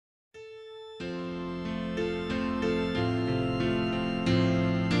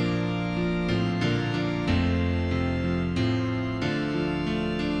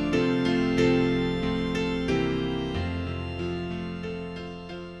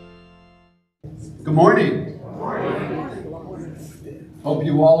Good morning. Hope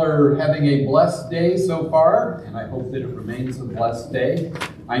you all are having a blessed day so far, and I hope that it remains a blessed day.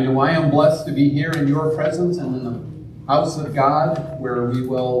 I know I am blessed to be here in your presence and in the house of God, where we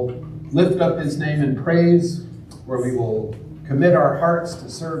will lift up his name in praise, where we will commit our hearts to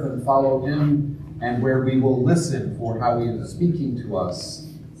serve and follow him, and where we will listen for how he is speaking to us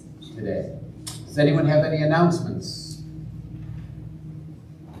today. Does anyone have any announcements?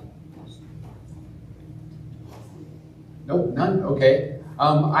 Nope, none? Okay.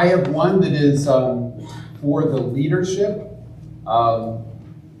 I have one that is for the leadership.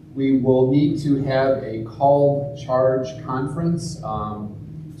 We will need to have a called charge conference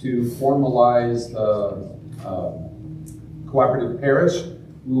to formalize the cooperative parish.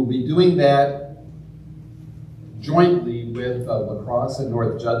 We will be doing that jointly with La Crosse and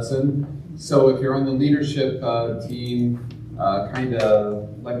North Judson. So if you're on the leadership team, kind of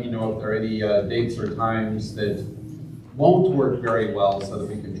let me know if there are any dates or times that won't work very well, so that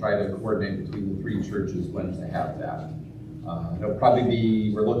we can try to coordinate between the three churches when to have that. It'll probably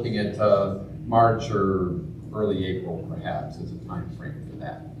be, we're looking at March or early April perhaps as a time frame for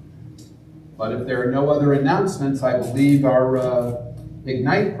that. But if there are no other announcements, I believe our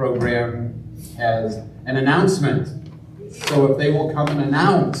Ignite program has an announcement. So if they will come and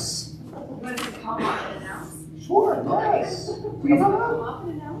announce. Want to come up and announce? Sure, yes. Please come up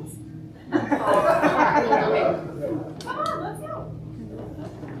and announce. Okay. Come on, let's go.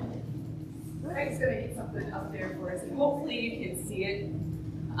 Greg's going to get something up there for us, and hopefully you can see it.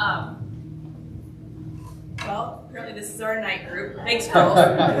 Well, apparently this is our night group. Thanks, girls.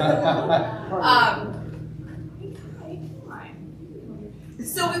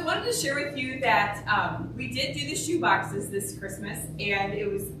 So we wanted to share with you that we did do the shoe boxes this Christmas, and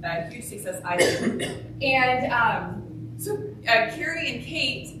it was a huge success, I think. And so Carrie and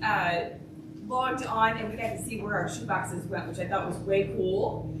Kate logged on, and we got to see where our shoe boxes went, which I thought was way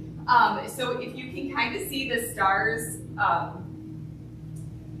cool. So if you can kind of see the stars,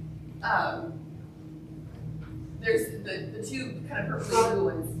 there's the two kind of purple blue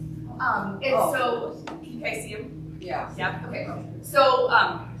ones. So can you guys see them? Yeah. Yeah. Okay. So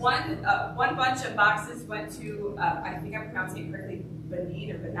one bunch of boxes went to I think I'm pronouncing it correctly,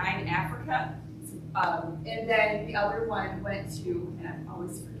 Benin, Africa. And then the other one went to, and I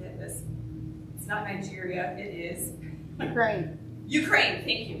always forget this. It's not Nigeria. It is Ukraine. Ukraine.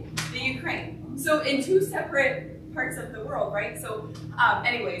 Thank you. The Ukraine. So in two separate parts of the world, right? So,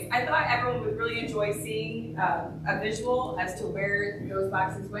 anyways, I thought everyone would really enjoy seeing a visual as to where those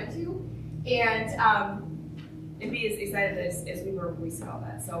boxes went to, and be as excited as we were when we saw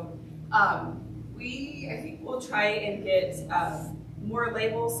that. So, I think we'll try and get more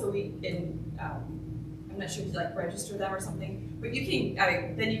labels so we can. I'm not sure if you like register them or something, but you can.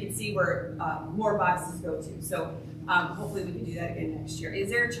 Then you can see where more boxes go to. So, hopefully we can do that again next year. Is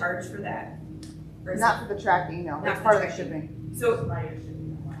there a charge for that? Not for the tracking, no. It's part of the shipping. So,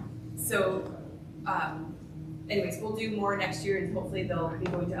 anyways, we'll do more next year, and hopefully they'll be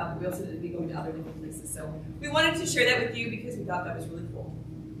going to other. We also be going to other different places. So we wanted to share that with you because we thought that was really cool.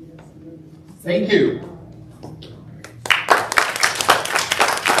 Thank you.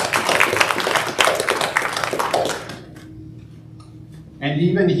 And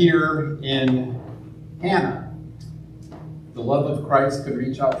even here in Hannah, the love of Christ could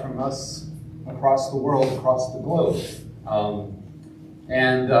reach out from us across the world, across the globe.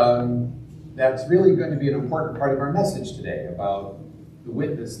 That's really going to be an important part of our message today about the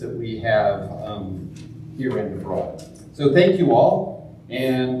witness that we have here and abroad. So thank you all.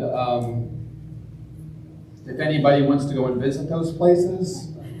 And if anybody wants to go and visit those places,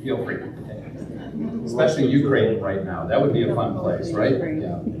 feel free. Especially Ukraine right now. That would be a fun place, right?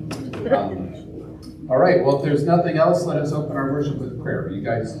 Yeah. All right, well, if there's nothing else, let us open our worship with prayer. Are you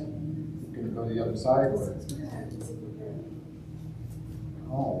guys going to go to the other side? Or?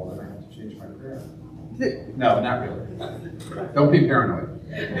 Oh, well, then I have to change my prayer. No, not really. Don't be paranoid.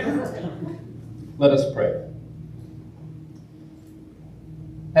 Let us pray.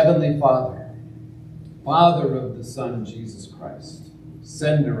 Heavenly Father, Father of the Son, Jesus Christ,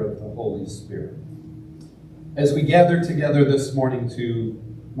 Sender of the Holy Spirit, as we gather together this morning to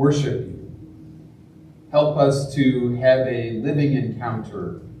worship you, help us to have a living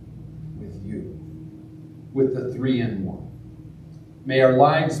encounter with you, with the three-in-one. May our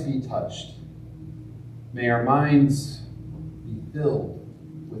lives be touched. May our minds be filled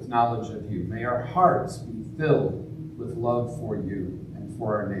with knowledge of you. May our hearts be filled with love for you and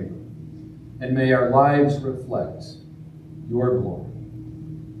for our neighbor. And may our lives reflect your glory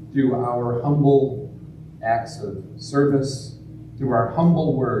through our humble acts of service, through our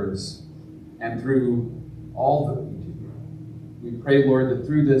humble words, and through all that we do. We pray, Lord, that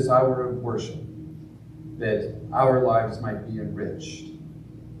through this hour of worship, that our lives might be enriched,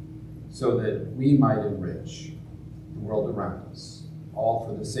 so that we might enrich the world around us, all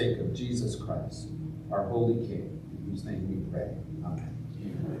for the sake of Jesus Christ, our holy King, in whose name we pray. Amen.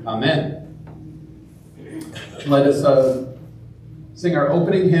 Amen. Let us sing our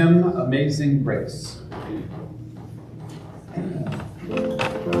opening hymn, Amazing Grace.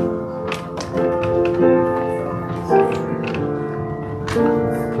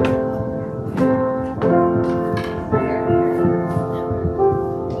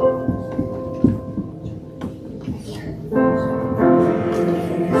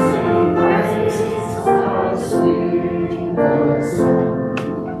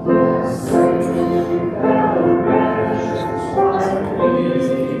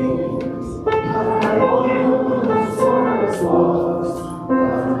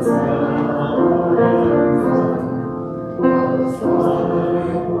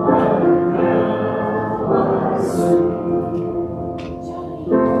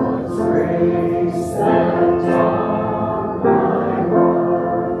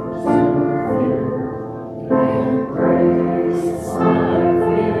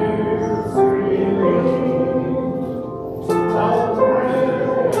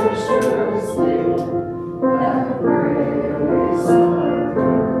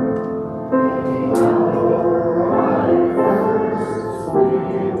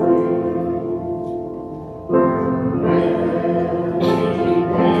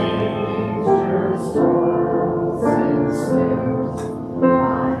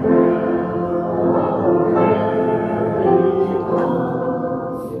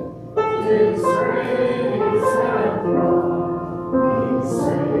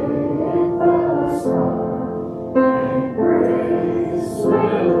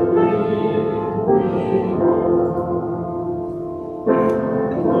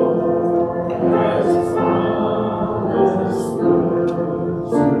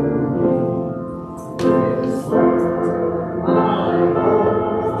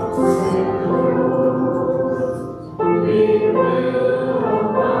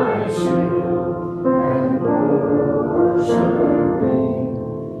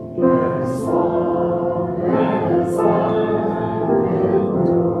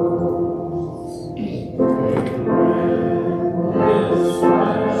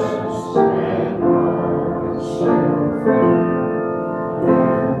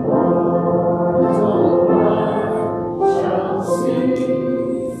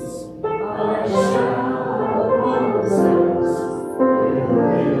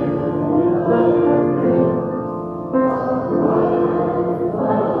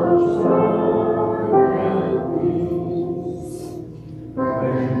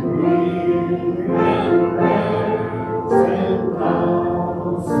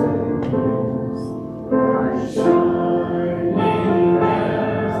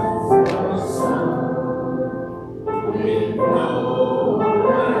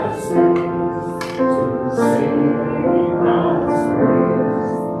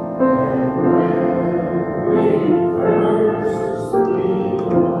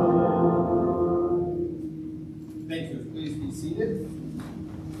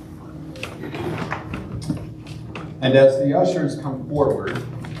 And as the ushers come forward,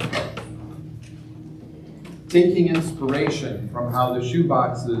 taking inspiration from how the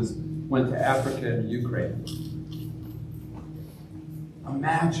shoeboxes went to Africa and Ukraine,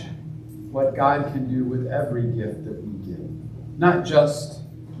 imagine what God can do with every gift that we give. Not just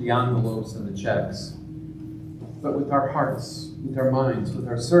the envelopes and the checks, but with our hearts, with our minds, with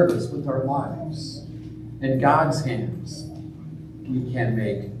our service, with our lives. In God's hands, we can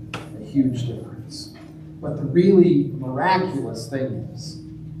make a huge difference. But the really miraculous thing is,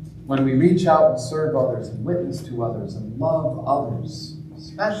 when we reach out and serve others and witness to others and love others,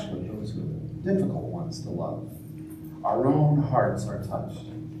 especially those who are difficult ones to love, our own hearts are touched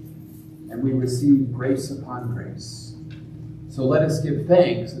and we receive grace upon grace. So let us give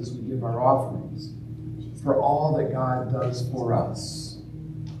thanks as we give our offerings for all that God does for us,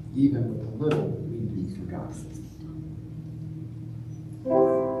 even with the little that we do for God.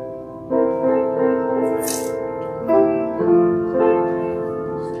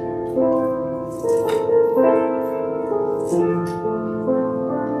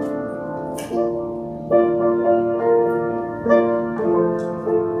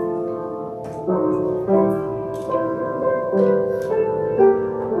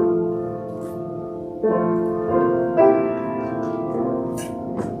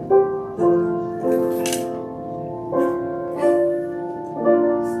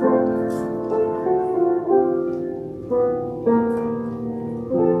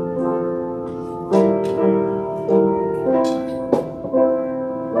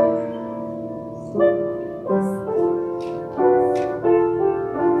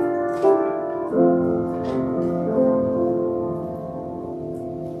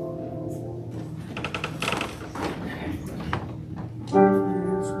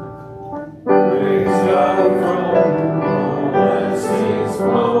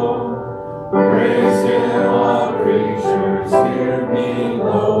 low. Praise him, all creatures here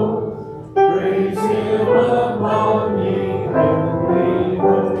below. Praise him among ye heavenly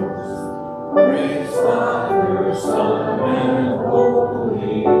hosts. Praise Father, Son, and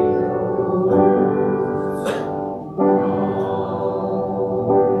Holy Ghost.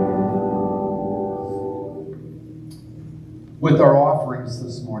 With our offerings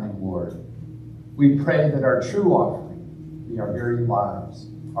this morning, Lord, we pray that our true offering be our very lives,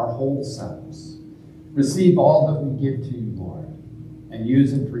 our whole selves. Receive all that we give to you, Lord, and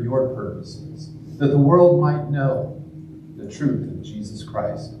use it for your purposes, that the world might know the truth of Jesus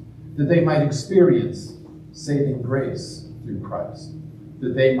Christ, that they might experience saving grace through Christ,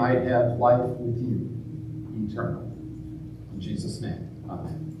 that they might have life with you eternal. In Jesus' name,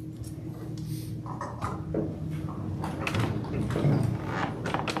 amen.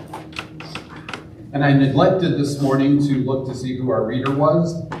 And I neglected this morning to look to see who our reader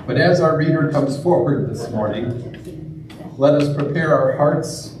was, but as our reader comes forward this morning, let us prepare our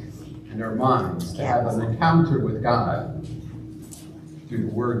hearts and our minds to have an encounter with God through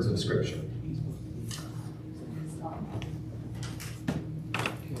the words of Scripture.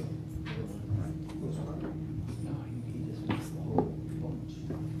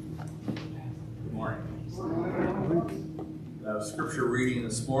 Good morning. The scripture reading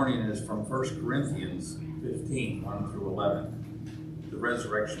this morning is from 1 Corinthians 15, 1 through 11, the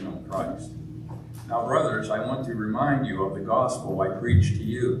resurrection of Christ. Now, brothers, I want to remind you of the gospel I preached to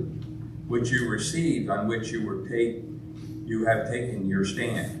you, which you received, on which you have taken your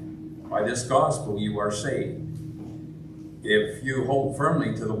stand. By this gospel you are saved, if you hold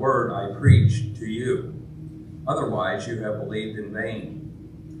firmly to the word I preached to you. Otherwise you have believed in vain.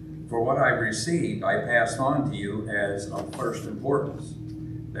 For what I received I passed on to you as of first importance,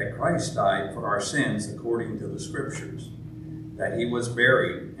 that Christ died for our sins according to the Scriptures, that he was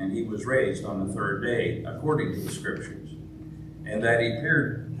buried, and he was raised on the third day according to the Scriptures, and that he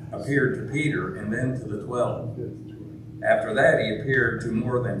appeared to Peter and then to the 12. After that he appeared to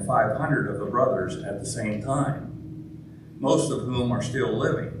more than 500 of the brothers at the same time, most of whom are still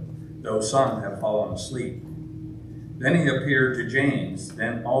living, though some have fallen asleep. Then he appeared to James,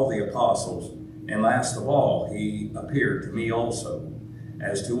 then all the apostles, and last of all he appeared to me also,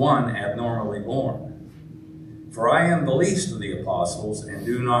 as to one abnormally born. For I am the least of the apostles, and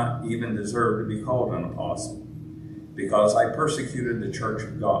do not even deserve to be called an apostle, because I persecuted the church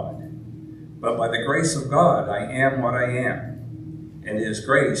of God. But by the grace of God I am what I am, and his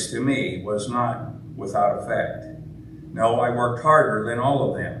grace to me was not without effect. No, I worked harder than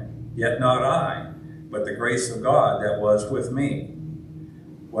all of them, yet not I, but the grace of God that was with me.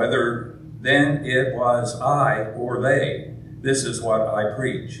 Whether then it was I or they, this is what I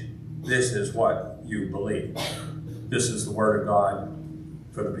preach. This is what you believe. This is the word of God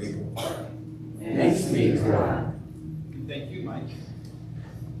for the people. Thanks be to God. Thank you, Mike.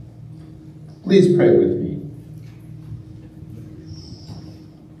 Please pray with me.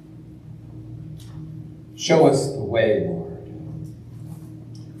 Show us the way, Lord.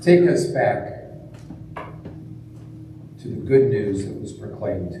 Take us back to the good news that was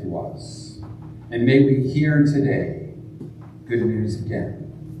proclaimed to us. And may we hear today good news again.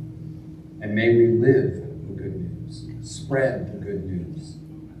 And may we live the good news, spread the good news,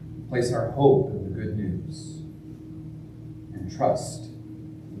 place our hope in the good news, and trust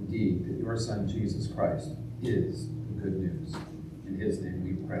indeed that your Son, Jesus Christ, is the good news. In his name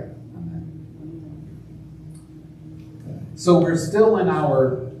we pray. Amen. So we're still in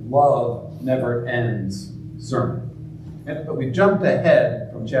our Love Never Ends sermon. But we jumped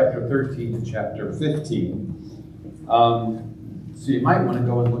ahead from chapter 13 to chapter 15. So you might want to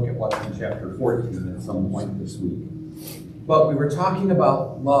go and look at what's in chapter 14 at some point this week. But we were talking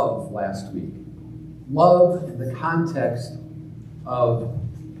about love last week. Love in the context of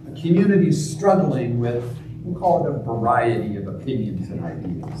a community struggling with, we'll call it a variety of opinions and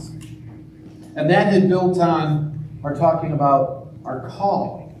ideas. And that had built on our talking about our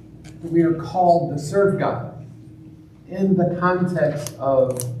call, that we are called to serve God in the context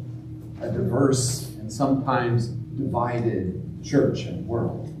of a diverse and sometimes divided church and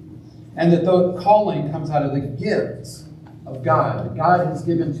world. And that the calling comes out of the gifts of God that God has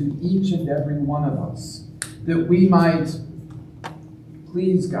given to each and every one of us, that we might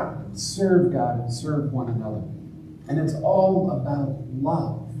please God and serve one another. And it's all about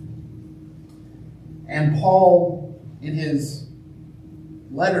love. And Paul, in his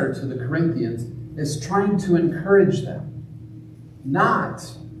letter to the Corinthians, is trying to encourage them not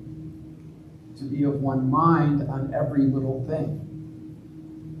to be of one mind on every little thing,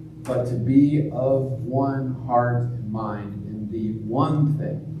 but to be of one heart and mind in the one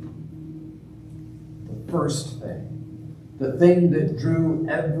thing, the first thing, the thing that drew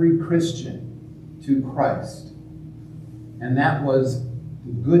every Christian to Christ. And that was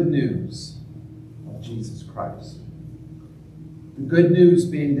the good news of Jesus Christ. The good news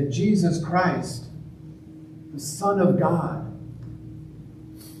being that Jesus Christ, the Son of God,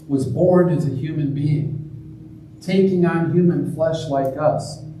 was born as a human being, taking on human flesh like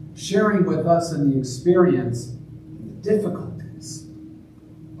us, sharing with us in the experience and the difficulties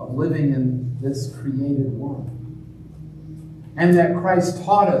of living in this created world. And that Christ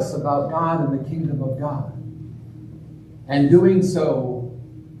taught us about God and the kingdom of God. And doing so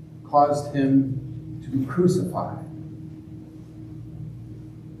caused him to be crucified.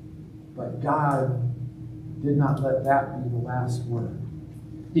 But God did not let that be the last word.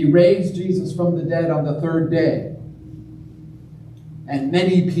 He raised Jesus from the dead on the third day. And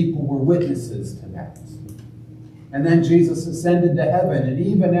many people were witnesses to that. And then Jesus ascended to heaven. And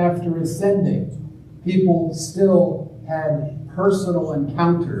even after ascending, people still had personal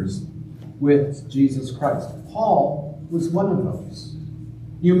encounters with Jesus Christ. Paul was one of those.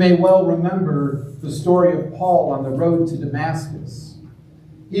 You may well remember the story of Paul on the road to Damascus.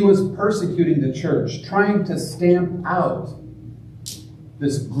 He was persecuting the church, trying to stamp out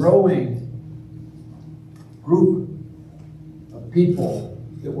this growing group of people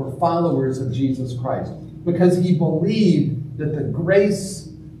that were followers of Jesus Christ, because he believed that the grace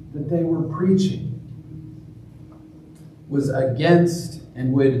that they were preaching was against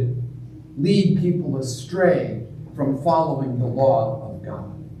and would lead people astray from following the law of God.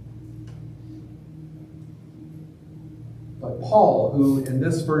 But Paul, who in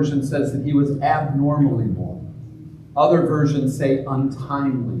this version says that he was abnormally born, other versions say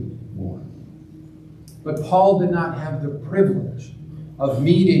untimely born. But Paul did not have the privilege of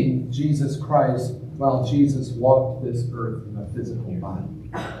meeting Jesus Christ while Jesus walked this earth in a physical body.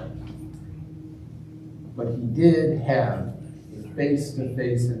 But he did have a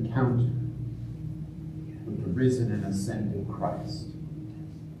face-to-face encounter with the risen and ascended Christ.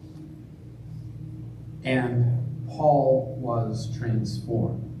 And Paul was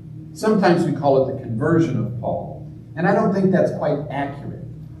transformed. Sometimes we call it the conversion of Paul. And I don't think that's quite accurate.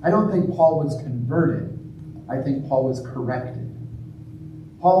 I don't think Paul was converted. I think Paul was corrected.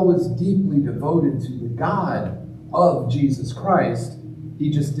 Paul was deeply devoted to the God of Jesus Christ. He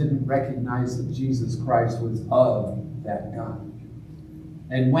just didn't recognize that Jesus Christ was of that God.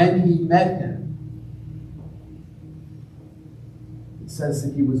 And when he met him, it says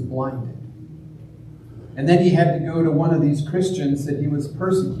that he was blinded. And then he had to go to one of these Christians that he was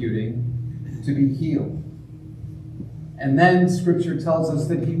persecuting to be healed. And then Scripture tells us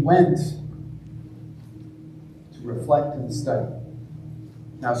that he went to reflect and study.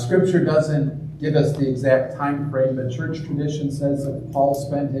 Now, Scripture doesn't give us the exact time frame, but church tradition says that Paul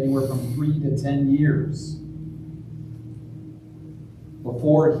spent anywhere from 3 to 10 years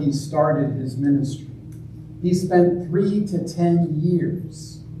before he started his ministry. He spent 3 to 10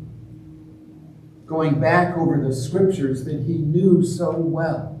 years going back over the Scriptures that he knew so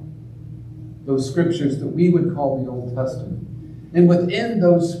well. Those Scriptures that we would call the Old Testament. And within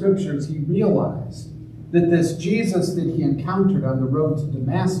those Scriptures, he realized that this Jesus that he encountered on the road to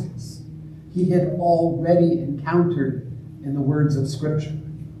Damascus, he had already encountered in the words of Scripture.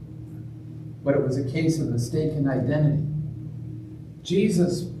 But it was a case of mistaken identity.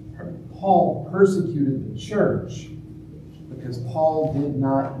 Paul persecuted the church because Paul did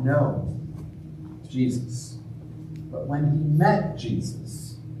not know Jesus. But when he met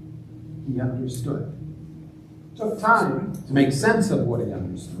Jesus, he understood. It took time to make sense of what he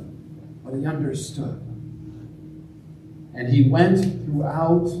understood, but he understood. And he went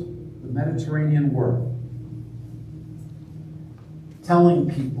throughout the Mediterranean world telling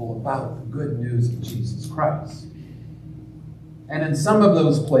people about the good news of Jesus Christ. And in some of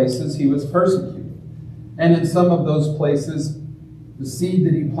those places, he was persecuted. And in some of those places, the seed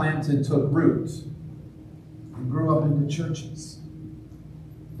that he planted took root and grew up into churches.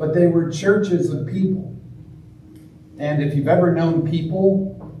 But they were churches of people. And if you've ever known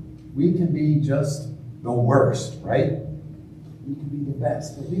people, we can be just the worst, right? We can be the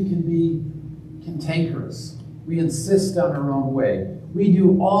best, but we can be cantankerous. We insist on our own way. We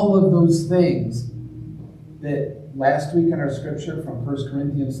do all of those things that last week in our scripture from 1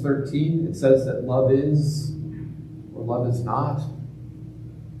 Corinthians 13, it says that love is or love is not.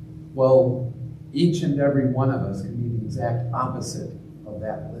 Well, each and every one of us can be the exact opposite of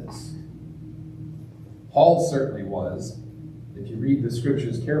that list. Paul certainly was. If you read the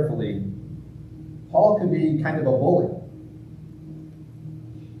Scriptures carefully, Paul could be kind of a bully.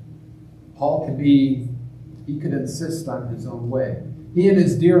 Paul could be he could insist on his own way. He and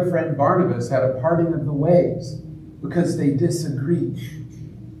his dear friend Barnabas had a parting of the ways because they disagreed.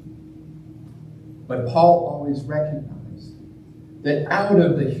 But Paul always recognized that out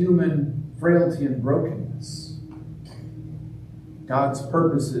of the human frailty and brokenness, God's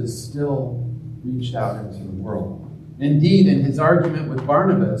purposes still reached out into the world. Indeed, in his argument with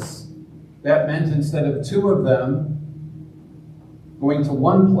Barnabas, that meant instead of two of them going to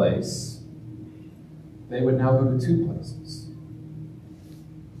one place, they would now go to two places.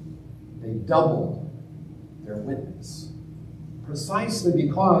 They doubled their witness, precisely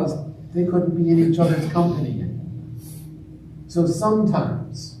because they couldn't be in each other's company anymore. So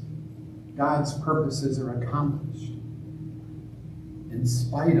sometimes God's purposes are accomplished in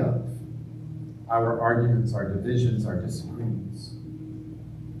spite of our arguments, our divisions, our disagreements.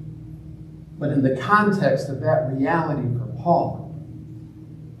 But in the context of that reality for Paul,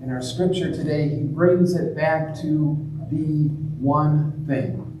 in our scripture today, he brings it back to the one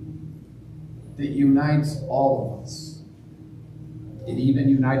thing that unites all of us. It even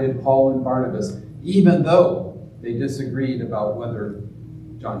united Paul and Barnabas, even though they disagreed about whether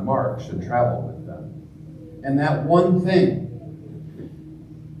John Mark should travel with them. And that one thing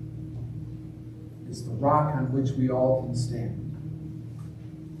is the rock on which we all can stand.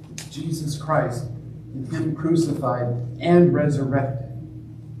 It's Jesus Christ, and him crucified and resurrected.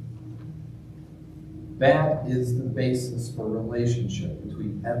 That is the basis for relationship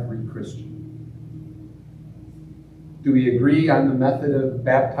between every Christian. Do we agree on the method of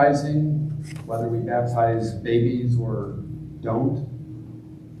baptizing, whether we baptize babies or don't?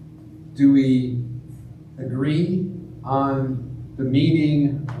 Do we agree on the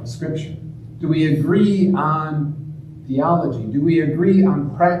meaning of Scripture? Do we agree on theology? Do we agree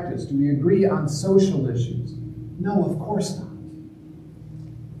on practice? Do we agree on social issues? No, of course not.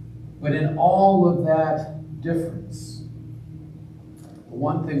 But in all of that difference, the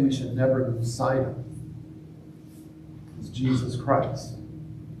one thing we should never lose sight of is Jesus Christ.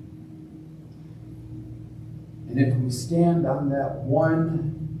 And if we stand on that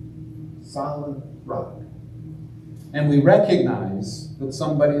one solid rock, and we recognize that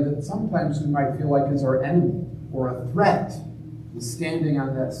somebody that sometimes we might feel like is our enemy or a threat is standing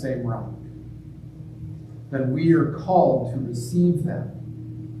on that same rock, then we are called to receive them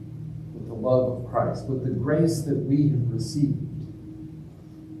with the love of Christ, with the grace that we have received.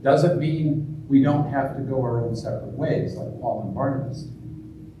 Doesn't mean we don't have to go our own separate ways like Paul and Barnabas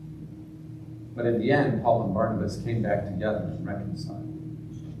did. But in the end, Paul and Barnabas came back together and reconciled.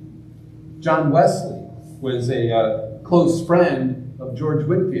 John Wesley was a close friend of George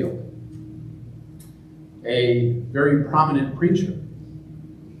Whitefield, a very prominent preacher.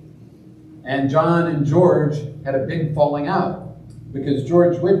 And John and George had a big falling out because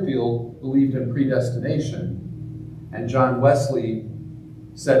George Whitefield believed in predestination, and John Wesley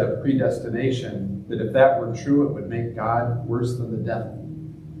said of predestination that if that were true, it would make God worse than the devil.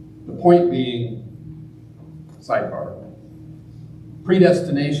 The point being, sidebar,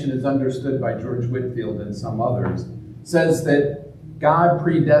 predestination is understood by George Whitefield and some others, says that God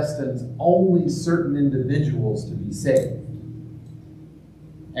predestines only certain individuals to be saved.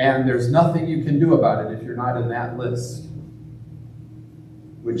 And there's nothing you can do about it if you're not in that list,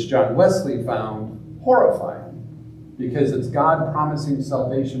 which John Wesley found horrifying, because it's God promising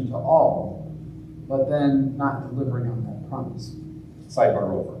salvation to all, but then not delivering on that promise.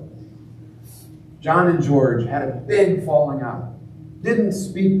 Sidebar over. John and George had a big falling out. Didn't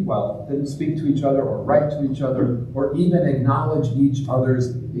speak well, didn't speak to each other or write to each other or even acknowledge each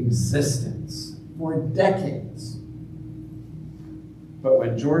other's existence for decades. But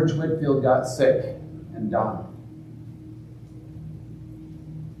when George Whitefield got sick and died,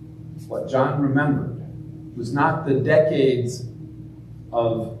 what John remembered was not the decades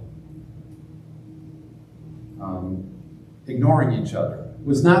of ignoring each other,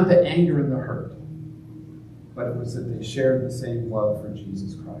 was not the anger and the hurt, but it was that they shared the same love for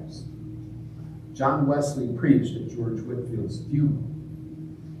Jesus Christ. John Wesley preached at George Whitefield's funeral,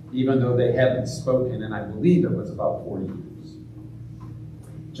 even though they hadn't spoken, and I believe it was about 40 years.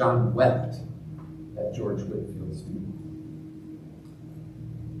 John wept at George Whitefield's funeral.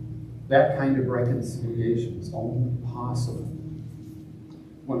 That kind of reconciliation is only possible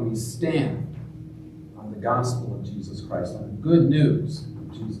when we stand on the gospel of Jesus Christ, on the good news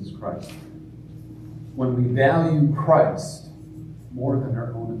of Jesus Christ. When we value Christ more than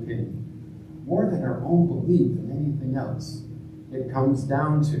our own opinion, more than our own belief in anything else, it comes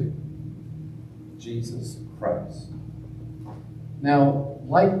down to Jesus Christ. Now,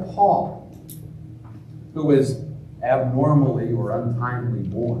 like Paul, who was abnormally or untimely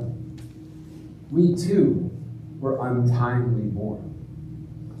born, we too were untimely born.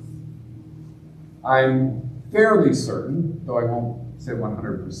 I'm fairly certain, though I won't say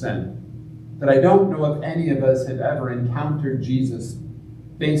 100%, that I don't know if any of us have ever encountered Jesus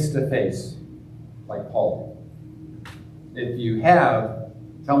face to face like Paul did. If you have,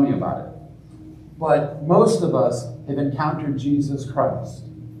 tell me about it. But most of us have encountered Jesus Christ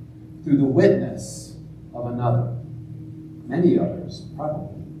through the witness of another. Many others,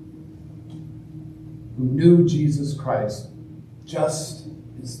 probably, who knew Jesus Christ just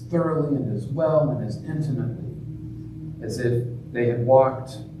as thoroughly and as well and as intimately as if they had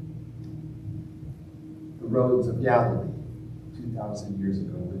walked the roads of Galilee 2,000 years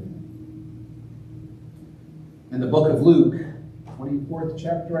ago with him. In the book of Luke, 24th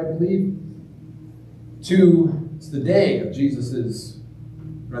chapter, I believe, it's the day of Jesus'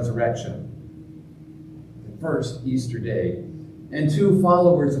 resurrection, the first Easter day, and two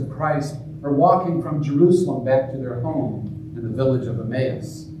followers of Christ are walking from Jerusalem back to their home in the village of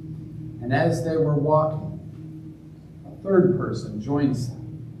Emmaus. And as they were walking, a third person joins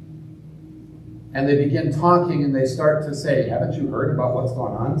them. And they begin talking and they start to say, haven't you heard about what's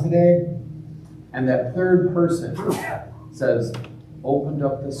going on today? And that third person says, opened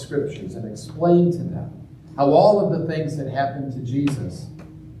up the scriptures and explained to them how all of the things that happened to Jesus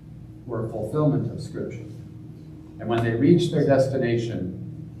were a fulfillment of Scripture. And when they reached their destination,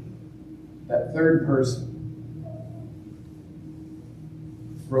 that third person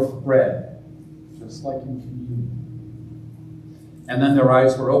broke bread, just like in communion. And then their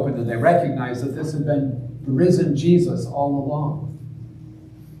eyes were opened and they recognized that this had been the risen Jesus all along.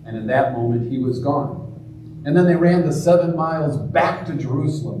 And in that moment, he was gone. And then they ran the 7 miles back to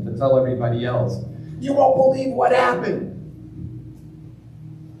Jerusalem to tell everybody else, you won't believe what happened.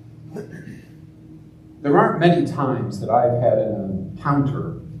 There aren't many times that I've had an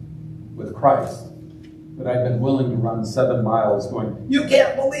encounter with Christ that I've been willing to run 7 miles going, you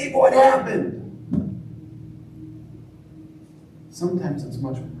can't believe what happened. Sometimes it's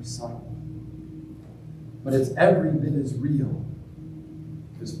much more subtle. But it's every bit as real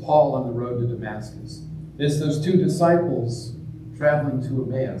as Paul on the road to Damascus. As those two disciples traveling to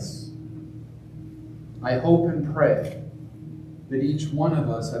Emmaus. I hope and pray that each one of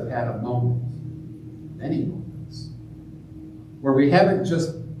us have had a moment, many moments, where we haven't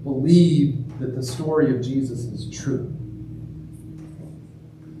just believed that the story of Jesus is true,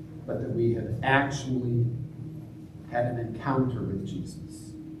 but that we have actually had an encounter with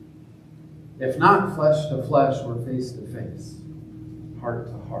Jesus. If not flesh to flesh or face to face, heart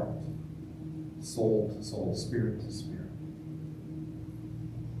to heart, soul to soul, spirit to spirit.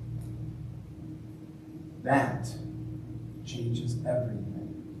 That changes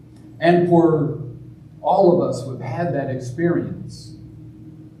everything. And for all of us who have had that experience,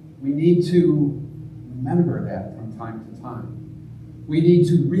 we need to remember that from time to time. We need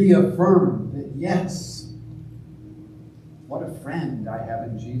to reaffirm that, yes, what a friend I have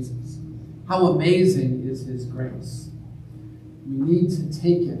in Jesus. How amazing is his grace. We need to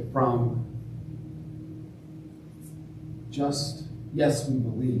take it from just, yes, we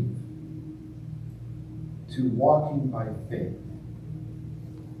believe, to walking by faith.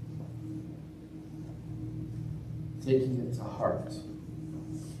 Taking it to heart.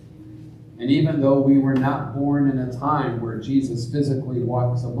 And even though we were not born in a time where Jesus physically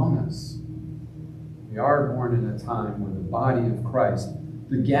walks among us, we are born in a time where the body of Christ,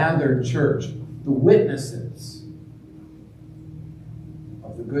 the gathered church, the witnesses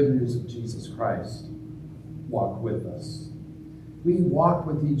of the good news of Jesus Christ walk with us. We walk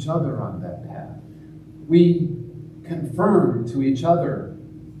with each other on that path. We confirm to each other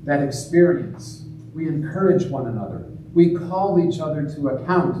that experience. We encourage one another. We call each other to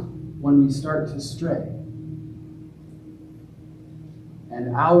account when we start to stray.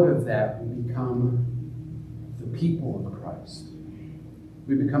 And out of that, we become the people of Christ.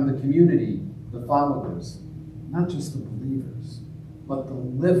 We become the community, the followers, not just the believers, but the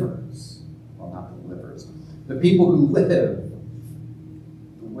livers. Well, not the livers. The people who live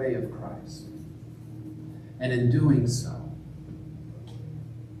the way of Christ. And in doing so,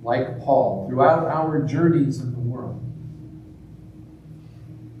 like Paul, throughout our journeys in the world,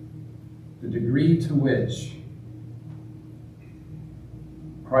 the degree to which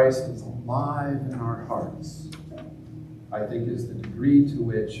Christ is alive in our hearts, I think, is the degree to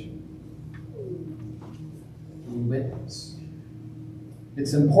which we witness.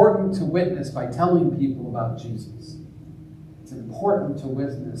 It's important to witness by telling people about Jesus. It's important to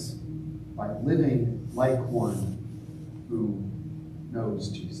witness by living like one who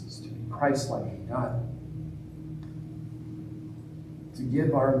knows Jesus, to be Christ-like in God, to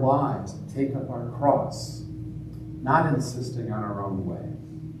give our lives and take up our cross not insisting on our own way,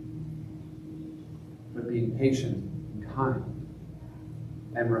 but being patient and kind,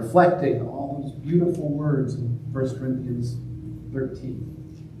 and reflecting all those beautiful words in 1 Corinthians 13.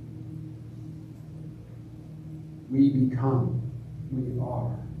 We become, we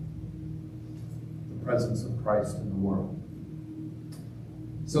are the presence of Christ in the world.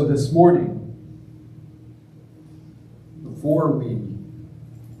 So this morning, before we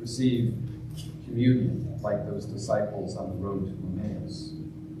receive communion like those disciples on the road to Emmaus,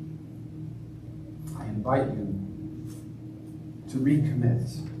 I invite you to recommit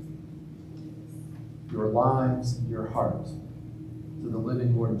your lives and your heart to the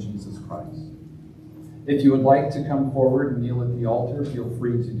living Lord Jesus Christ. If you would like to come forward and kneel at the altar, feel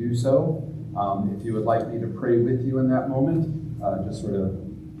free to do so. If you would like me to pray with you in that moment, just sort of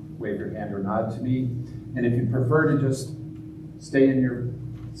wave your hand or nod to me. And if you prefer to just stay in your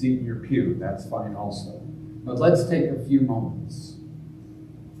seat in your pew, that's fine also. But let's take a few moments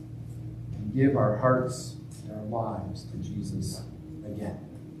and give our hearts and our lives to Jesus again.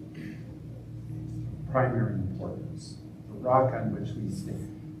 Primary importance, the rock on which we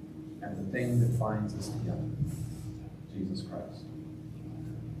stand, and the thing that binds us together, Jesus Christ.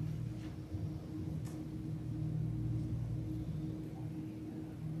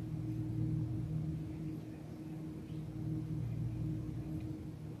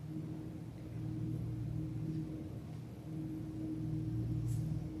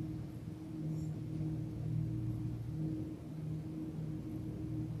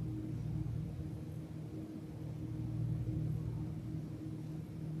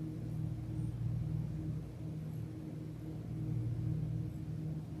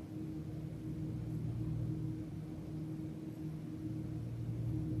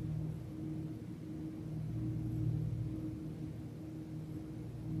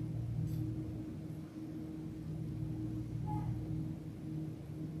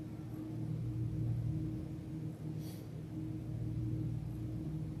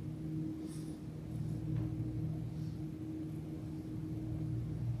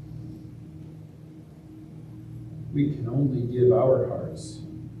 We can only give our hearts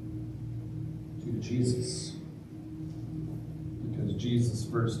to Jesus because Jesus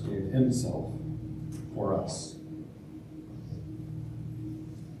first gave himself for us.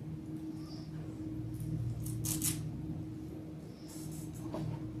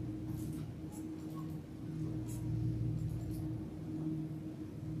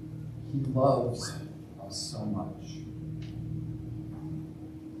 He loves us so much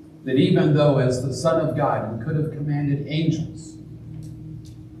that even though as the Son of God, he could have commanded angels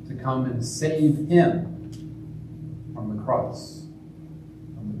to come and save him from the cross,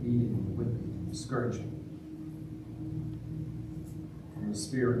 from the beating, the whipping, and the scourging, from the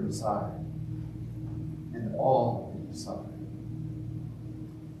spear in the side, and all that he suffered.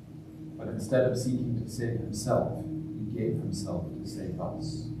 But instead of seeking to save himself, he gave himself to save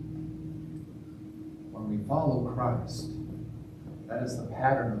us. When we follow Christ, that is the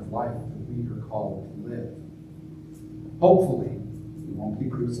pattern of life that we are called to live. Hopefully, we won't be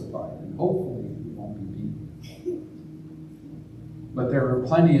crucified, and hopefully, we won't be beaten. But there are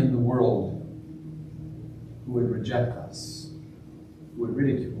plenty in the world who would reject us, who would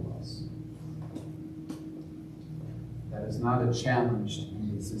ridicule us. That is not a challenge to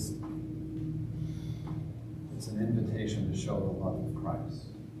be resisted. It's an invitation to show the love of Christ.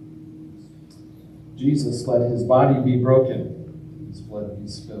 Jesus let his body be broken, his blood be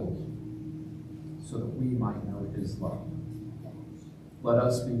spilled, so that we might know his love. Let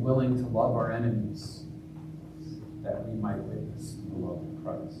us be willing to love our enemies, that we might witness the love of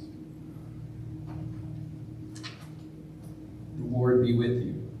Christ. The Lord be with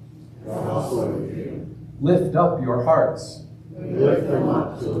you. And also with you. Lift up your hearts. We lift them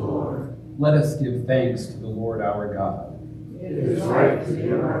up to the Lord. Let us give thanks to the Lord our God. It is right to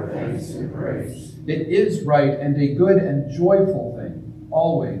give our thanks and praise. It is right and a good and joyful thing,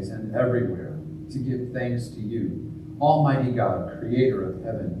 always and everywhere, to give thanks to you, Almighty God, creator of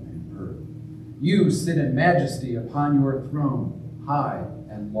heaven and earth. You sit in majesty upon your throne, high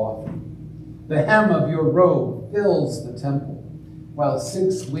and lofty. The hem of your robe fills the temple, while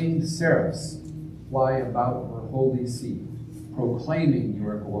 6 winged seraphs fly about your holy seat, proclaiming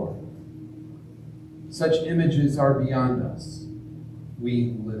your glory. Such images are beyond us,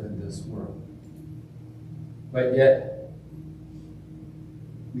 we who live in this world. But yet,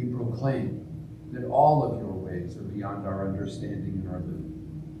 we proclaim that all of your ways are beyond our understanding and our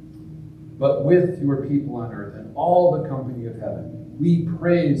living. But with your people on earth and all the company of heaven, we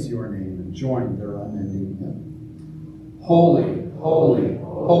praise your name and join their unending hymn. Holy, holy,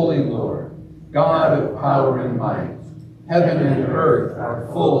 holy Lord, God of power and might. Heaven and earth are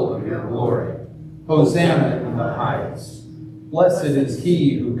full of your glory. Hosanna in the highest. Blessed is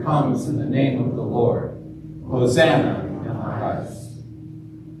he who comes in the name of the Lord. Hosanna in the highest.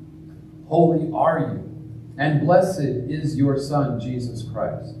 Holy are you, and blessed is your Son, Jesus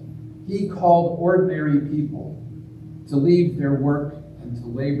Christ. He called ordinary people to leave their work and to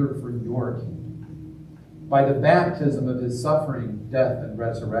labor for your kingdom. By the baptism of his suffering, death, and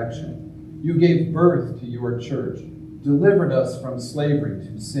resurrection, you gave birth to your church, delivered us from slavery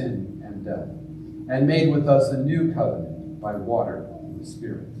to sin and death, and made with us a new covenant by water and the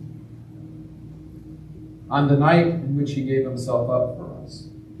Spirit. On the night in which he gave himself up for us,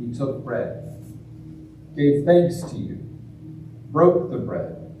 he took bread, gave thanks to you, broke the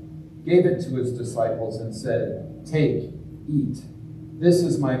bread, gave it to his disciples, and said, "Take, eat. This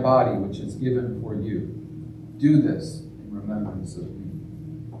is my body, which is given for you. Do this in remembrance of me."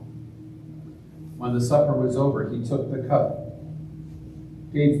 When the supper was over, he took the cup,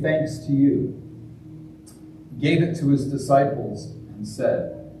 gave thanks to you, gave it to his disciples, and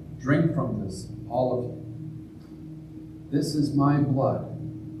said, "Drink from this, all of you. This is my blood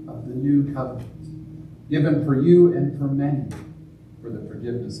of the new covenant, given for you and for many for the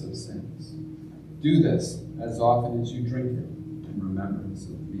forgiveness of sins. Do this as often as you drink it in remembrance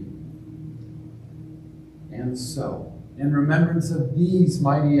of me." And so, in remembrance of these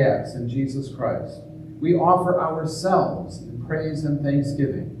mighty acts in Jesus Christ, we offer ourselves in praise and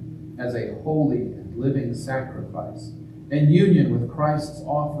thanksgiving as a holy and living sacrifice, in union with Christ's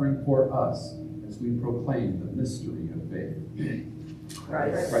offering for us as we proclaim the mystery of faith.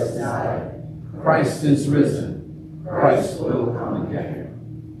 Christ Christ is died. Christ is risen. Christ will come again.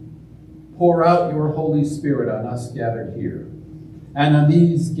 Pour out your Holy Spirit on us gathered here, and on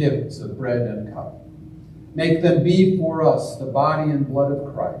these gifts of bread and cup. Make them be for us the body and blood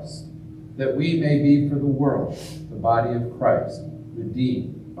of Christ, that we may be for the world the body of Christ,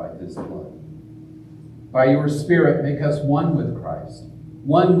 redeemed by his blood. By your Spirit, make us one with Christ,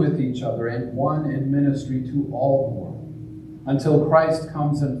 one with each other, and one in ministry to all the world, until Christ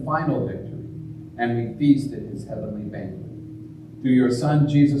comes in final victory, and we feast at his heavenly banquet. Through your Son,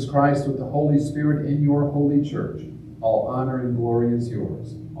 Jesus Christ, with the Holy Spirit in your holy church, all honor and glory is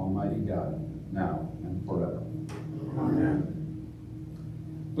yours, Almighty God, now and forever. Amen.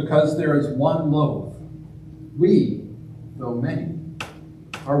 Because there is one loaf, we, though many,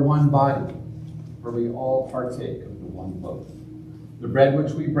 are one body, for we all partake of the one loaf. The bread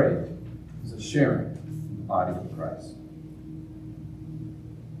which we break is a sharing in the body of Christ.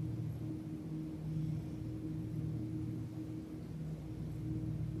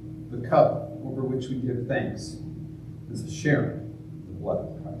 The cup over which we give thanks is a sharing in the blood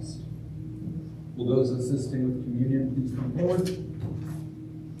of Christ. Will those assisting with communion please come forward?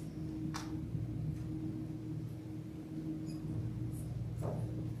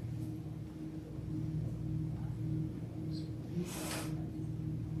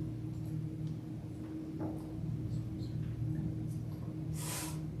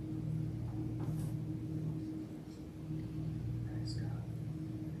 Praise God.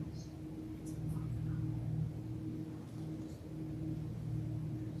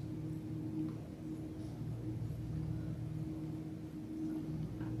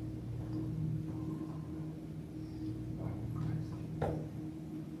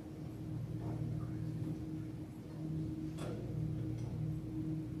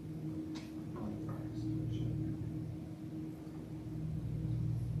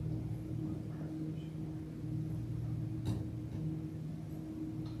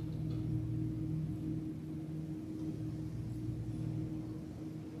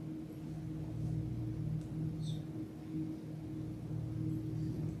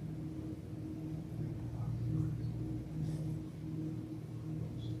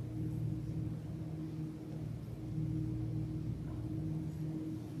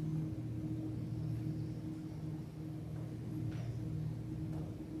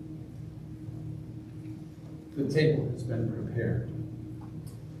 The table has been prepared.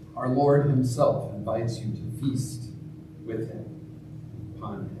 Our Lord himself invites you to feast with him,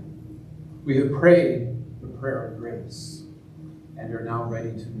 upon him. We have prayed the prayer of grace and are now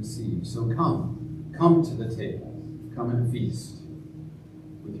ready to receive. So come to the table. Come and feast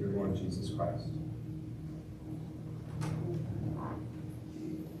with your Lord Jesus Christ.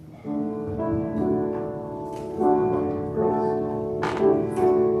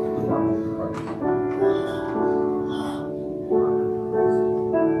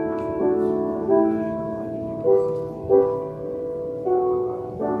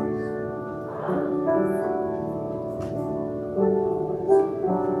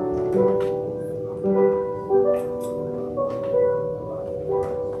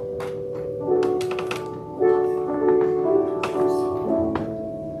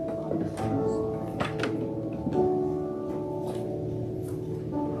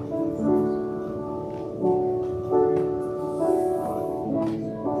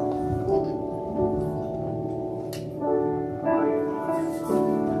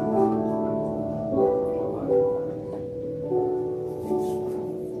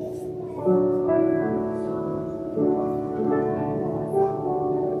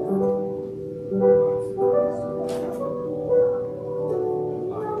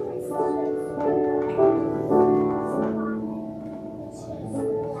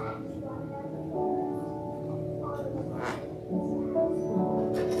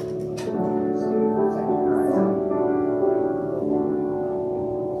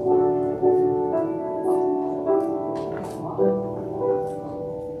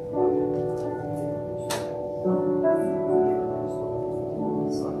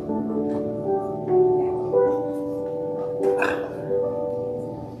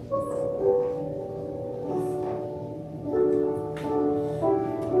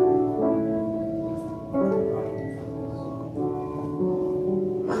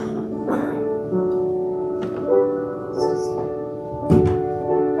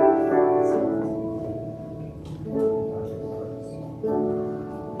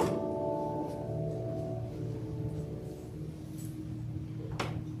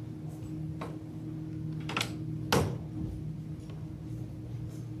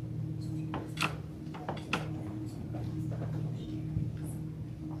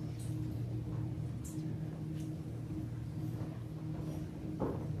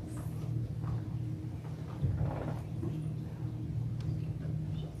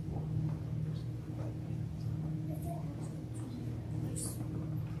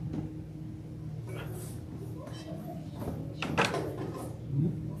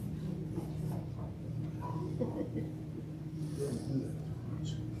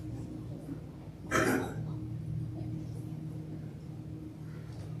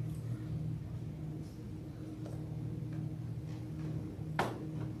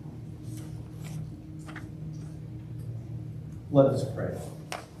 Let us pray.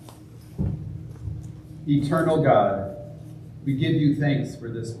 Eternal God, we give you thanks for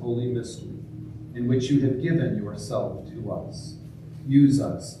this holy mystery in which you have given yourself to us. Use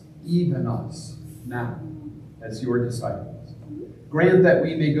us, even us, now as your disciples. Grant that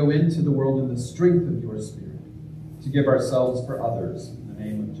we may go into the world in the strength of your Spirit to give ourselves for others. In the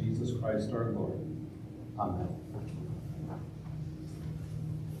name of Jesus Christ our Lord. Amen.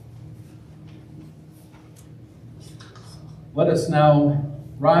 Let us now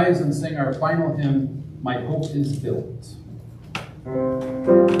rise and sing our final hymn, My Hope is Built.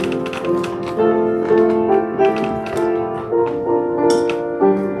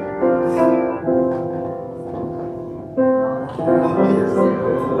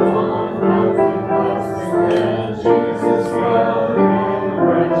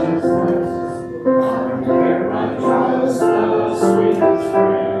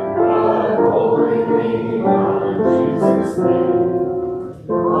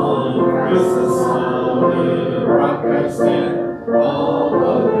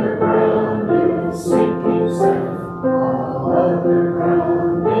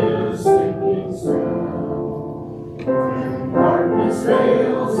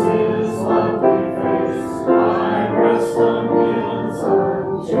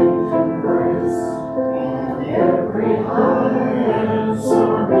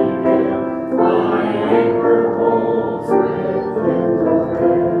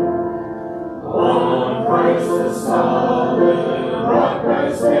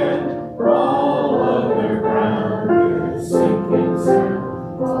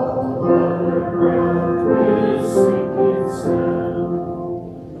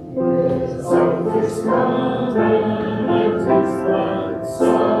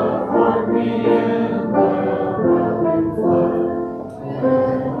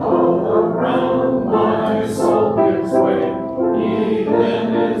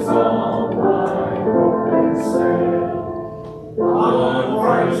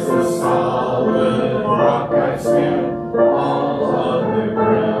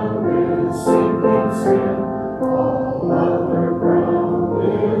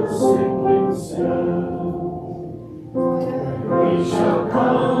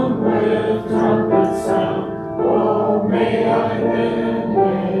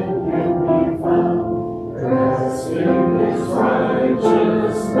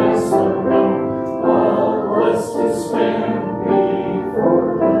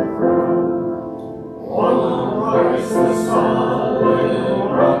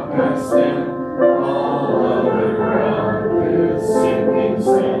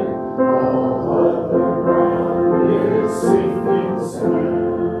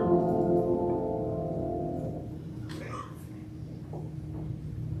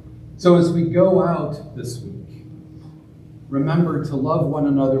 So as we go out this week, remember to love one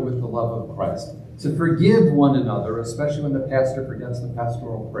another with the love of Christ, to forgive one another, especially when the pastor forgets the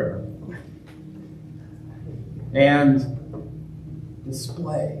pastoral prayer, and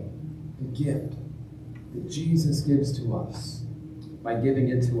display the gift that Jesus gives to us by giving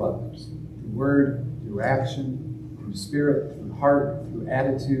it to others, through word, through action, through spirit, through heart, through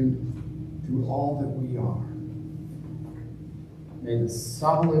attitude, through all that we are. May the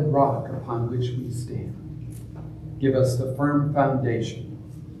solid rock upon which we stand give us the firm foundation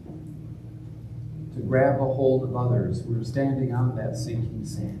to grab a hold of others who are standing on that sinking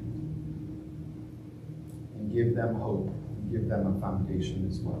sand and give them hope and give them a foundation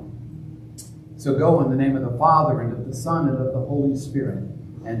as well. So go in the name of the Father and of the Son and of the Holy Spirit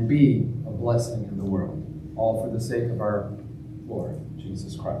and be a blessing in the world, all for the sake of our Lord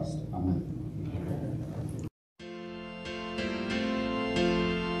Jesus Christ. Amen.